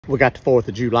We got the 4th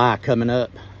of July coming up,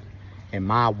 and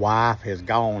my wife has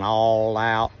gone all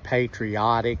out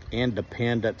patriotic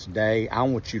Independence Day. I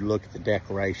want you to look at the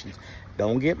decorations.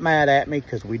 Don't get mad at me,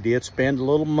 because we did spend a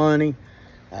little money.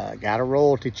 Got a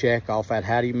royalty check off that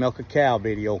How Do You Milk a Cow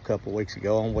video a couple weeks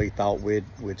ago, and we thought we'd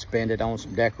spend it on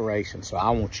some decorations. So I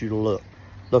want you to look.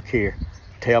 Look here.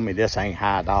 Tell me this ain't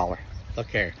high dollar. Look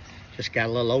here. Just got a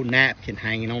little old napkin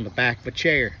hanging on the back of a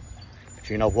chair. But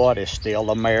you know what? It's still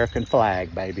the American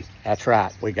flag, baby. That's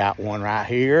right. We got one right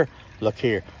here. Look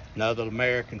here. Another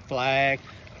American flag.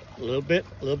 A little bit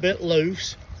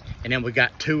loose. And then we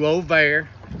got two over there.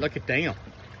 Look at them.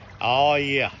 Oh,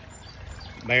 yeah.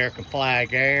 American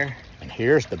flag there. And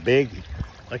here's the biggie.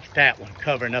 Look at that one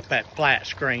covering up that flat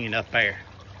screen up there.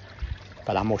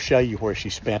 But I'm going to show you where she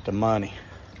spent the money.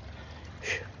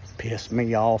 Pissed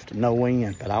me off to no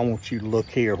end. But I want you to look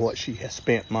here what she has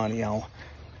spent money on.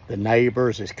 The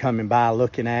neighbors is coming by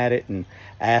looking at it and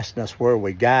asking us where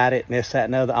we got it and this, that,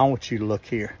 and other. I want you to look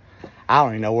here. I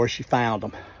don't even know where she found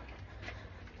them.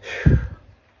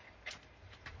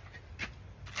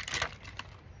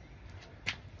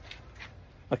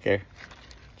 Look here.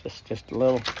 Just a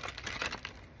little.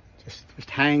 Just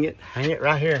hang it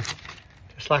right here.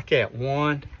 Just like that.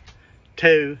 1,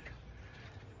 2,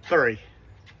 3.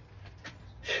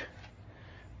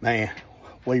 Man,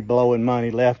 we blowing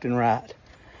money left and right.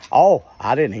 Oh,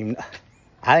 I didn't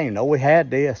even know we had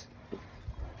this.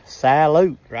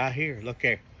 Salute right here. Look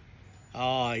here.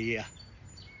 Oh, yeah.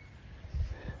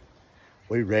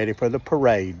 We ready for the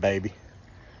parade, baby.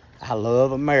 I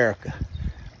love America,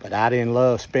 but I didn't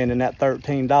love spending that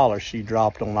 $13 she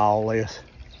dropped on all this.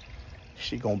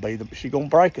 She gonna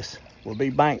break us. We'll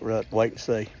be bankrupt. Wait and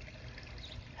see.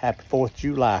 Happy 4th of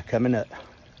July coming up.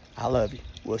 I love you.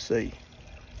 We'll see you.